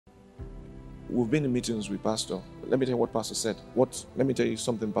we've been in meetings with Pastor. Let me tell you what Pastor said. Let me tell you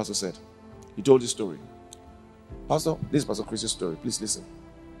something Pastor said. He told this story. Pastor, this is Pastor Chris's story. Please listen.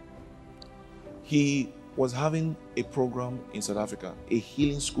 He was having a program in South Africa, a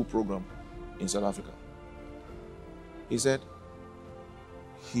healing school program in South Africa. He said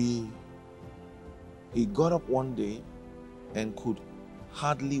he got up one day and could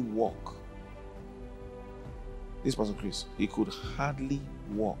hardly walk. This is Pastor Chris. He could hardly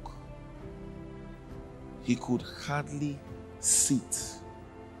walk. He could hardly sit.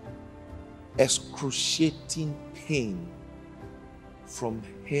 Excruciating pain from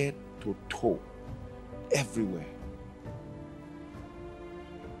head to toe, everywhere.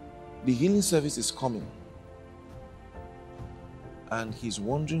 The healing service is coming, and he's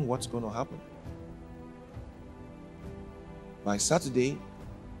wondering what's going to happen. By Saturday,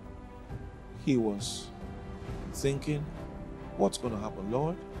 he was thinking, what's going to happen,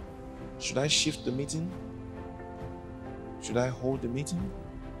 Lord? Should I shift the meeting? Should I hold the meeting?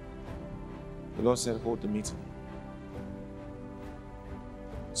 The Lord said, hold the meeting.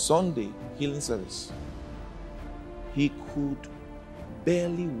 Sunday, healing service. He could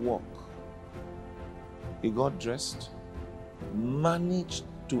barely walk. He got dressed, managed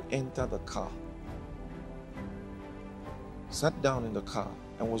to enter the car, sat down in the car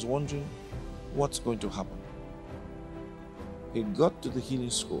and was wondering what's going to happen. He got to the healing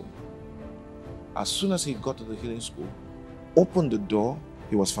school. As soon as he got to the healing school, opened the door,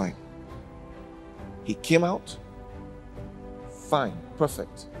 he was fine. He came out, fine,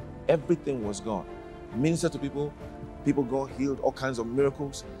 perfect. Everything was gone. Ministered to people, people got healed, all kinds of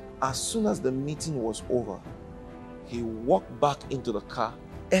miracles. As soon as the meeting was over, he walked back into the car,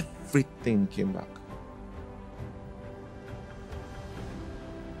 everything came back.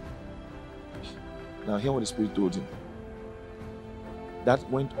 Now hear what the Spirit told him. That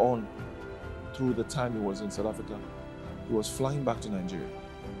went on through the time he was in South Africa. He was flying back to Nigeria.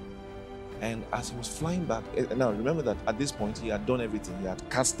 And as he was flying back, now remember that at this point he had done everything. He had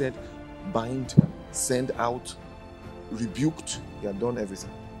casted, bind, sent out, rebuked. He had done everything.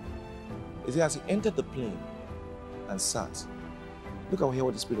 You see, as he entered the plane and sat, look at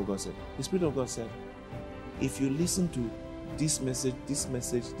what the Spirit of God said. The Spirit of God said, if you listen to this message, this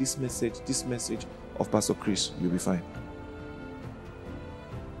message, this message, this message of Pastor Chris, you'll be fine.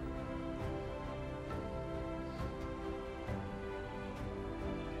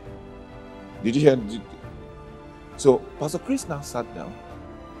 Did you hear? So Pastor Chris now sat down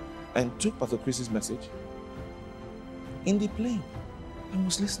and took Pastor Chris's message in the plane and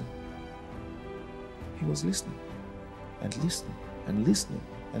was listening. He was listening and listening and listening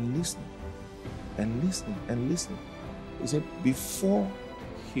and listening and listening and listening. He said before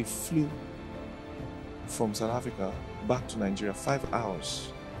he flew from South Africa back to Nigeria, 5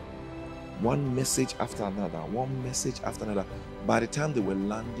 hours, one message after another, one message after another. By the time they were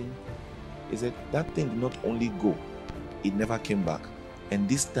landing, he said that thing did not only go, it never came back. And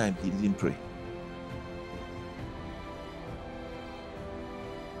this time he didn't pray.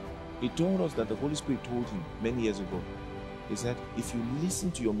 He told us that the Holy Spirit told him many years ago. He said, if you listen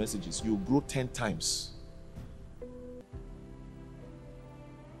to your messages, you'll grow 10 times.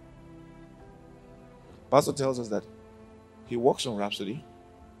 Pastor tells us that he works on Rhapsody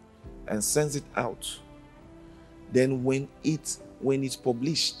and sends it out. Then when it's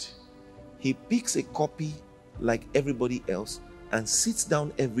published, he picks a copy like everybody else and sits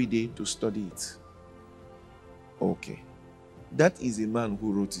down every day to study it. Okay. That is a man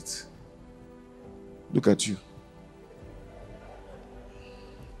who wrote it. Look at you.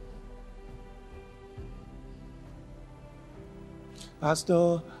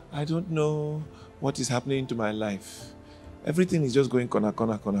 Pastor, I don't know what is happening to my life. Everything is just going corner.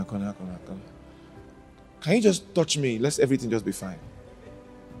 Can you just touch me? Let everything just be fine.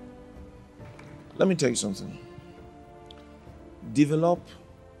 Let me tell you something. Develop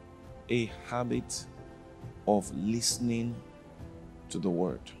a habit of listening to the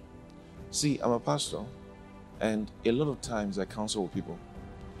word. See, I'm a pastor, and a lot of times I counsel with people.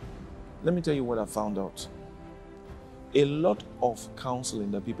 Let me tell you what I found out. A lot of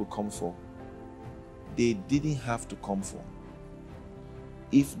counseling that people come for, they didn't have to come for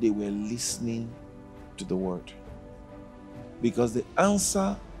if they were listening to the word. Because the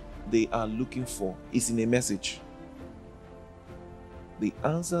answer they are looking for is in a message. The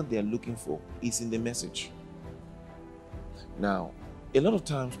answer they are looking for is in the message. Now, a lot of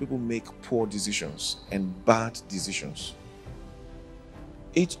times people make poor decisions and bad decisions.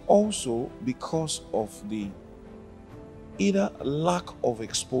 It's also because of the either lack of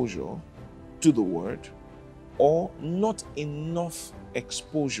exposure to the word or not enough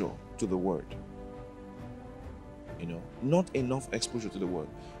exposure to the word. Not enough exposure to the word.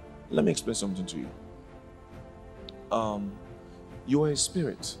 Let me explain something to you. You are a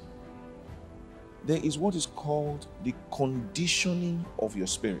spirit. There is what is called the conditioning of your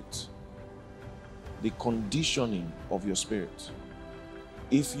spirit. The conditioning of your spirit.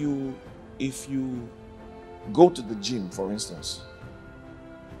 If you go to the gym, for instance,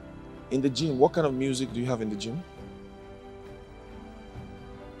 in the gym, what kind of music do you have in the gym?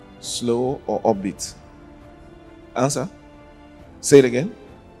 Slow or upbeat? Answer. Say it again.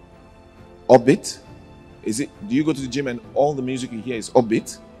 Upbeat? Do you go to the gym and all the music you hear is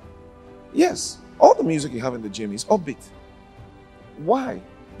upbeat? Yes. All the music you have in the gym is upbeat. Why?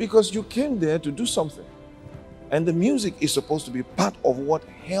 Because you came there to do something. And the music is supposed to be part of what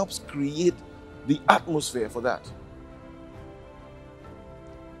helps create the atmosphere for that.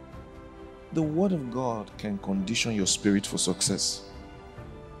 The Word of God can condition your spirit for success.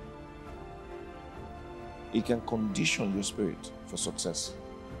 It can condition your spirit for success.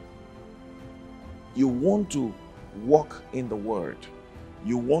 You want to walk in the Word.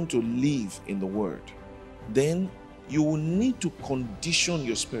 You want to live in the Word. Then you will need to condition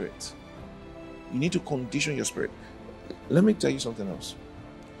your spirit. You need to condition your spirit. Let me tell you something else.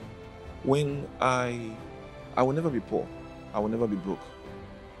 When I will never be poor. I will never be broke.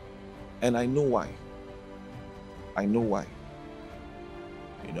 And I know why. I know why.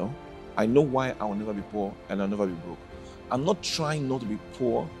 I know why I will never be poor and I'll never be broke. I'm not trying not to be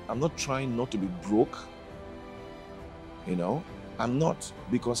poor. I'm not trying not to be broke. I'm not,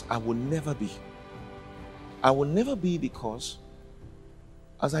 because I will never be. I will never be because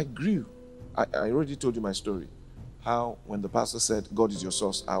as I grew, I already told you my story. How when the pastor said, God is your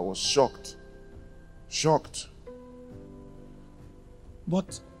source, I was shocked. Shocked.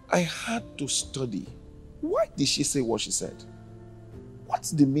 But I had to study. Why did she say what she said?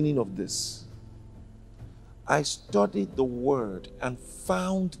 What's the meaning of this? I studied the Word and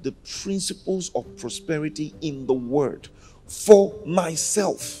found the principles of prosperity in the Word for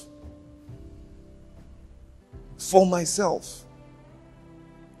myself. For myself.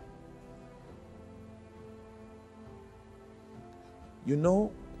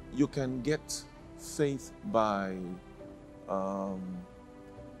 You can get faith by,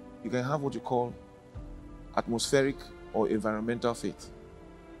 you can have what you call atmospheric or environmental faith.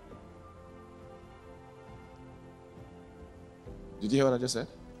 Did you hear what I just said?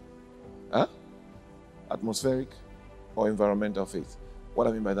 Huh? Atmospheric or environmental faith. What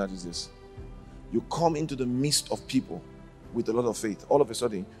I mean by that is this. You come into the midst of people with a lot of faith. All of a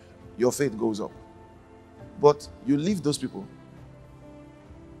sudden, your faith goes up. But you leave those people.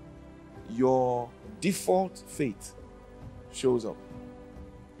 Your default faith shows up.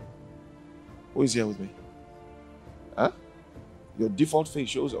 Who is here with me? Huh? Your default faith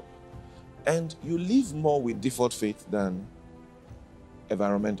shows up. And you live more with default faith than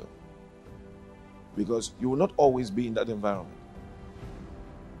environmental. Because you will not always be in that environment.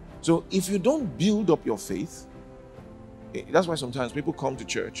 So if you don't build up your faith, that's why sometimes people come to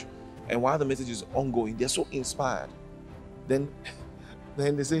church and while the message is ongoing, they're so inspired. Then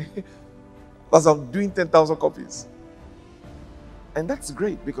they say, "Because I'm doing 10,000 copies." And that's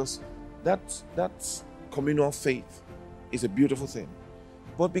great because that communal faith is a beautiful thing.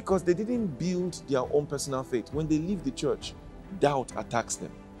 But because they didn't build their own personal faith, when they leave the church, doubt attacks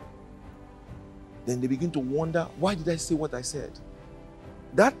them. Then they begin to wonder, why did I say what I said?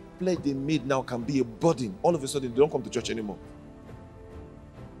 That pledge they made now can be a burden. All of a sudden, they don't come to church anymore.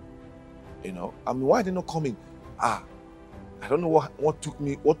 Why are they not coming? I don't know what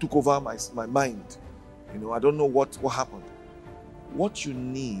took over my mind. I don't know what happened. What you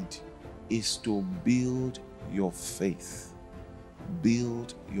need is to build your faith.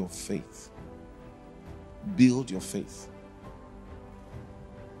 Build your faith. Build your faith.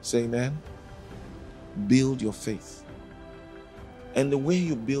 Say amen. Build your faith. And the way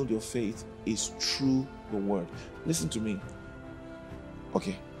you build your faith is through the Word. Listen to me.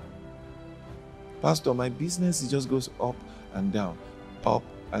 Okay. Pastor, my business just goes up and down. Up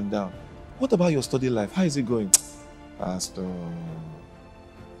and down. What about your study life? How is it going? Pastor,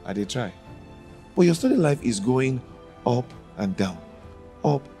 I did try. But your study life is going up and down.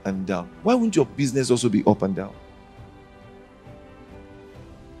 Up and down. Why wouldn't your business also be up and down?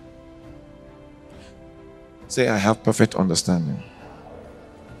 Say, I have perfect understanding.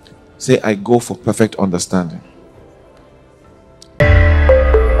 Say, I go for perfect understanding.